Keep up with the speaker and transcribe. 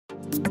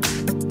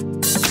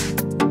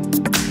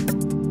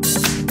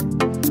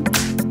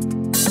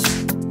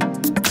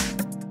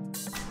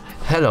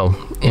Hello,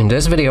 in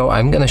this video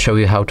I'm gonna show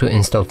you how to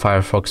install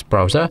Firefox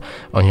browser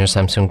on your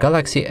Samsung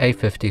Galaxy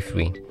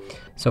A53.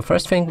 So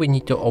first thing, we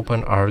need to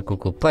open our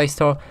Google Play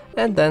Store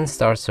and then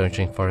start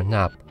searching for an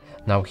app.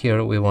 Now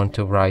here we want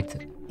to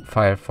write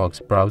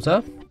Firefox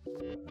browser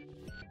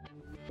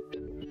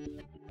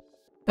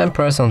and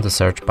press on the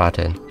search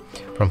button.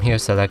 From here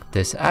select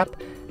this app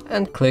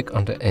and click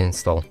on the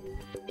install.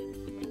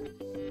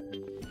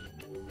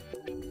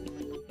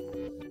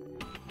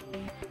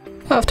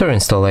 After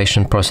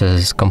installation process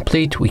is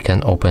complete, we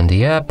can open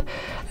the app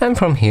and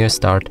from here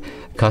start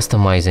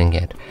customizing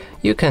it.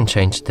 You can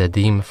change the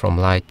theme from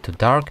light to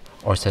dark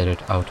or set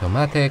it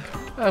automatic.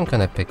 I'm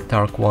gonna pick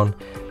dark one.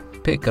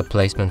 Pick a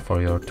placement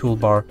for your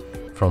toolbar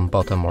from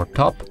bottom or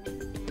top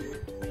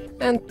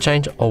and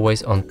change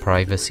always on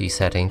privacy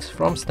settings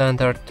from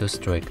standard to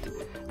strict.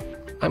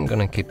 I'm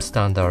gonna keep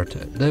standard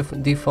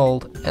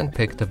default and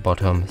pick the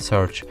bottom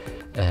search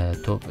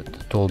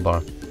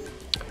toolbar.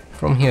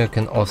 From here you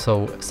can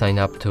also sign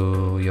up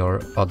to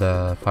your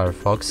other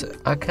Firefox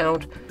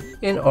account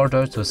in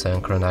order to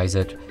synchronize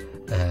it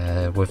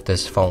with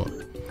this phone.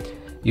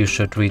 You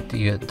should read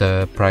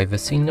the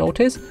privacy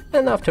notice,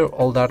 and after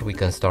all that we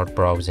can start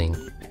browsing.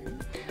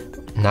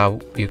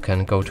 Now you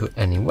can go to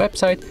any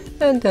website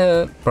and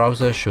the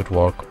browser should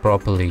work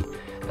properly.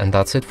 And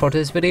that's it for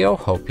this video.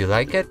 Hope you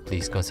like it.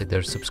 Please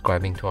consider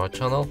subscribing to our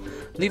channel,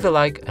 leave a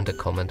like and a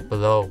comment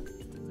below.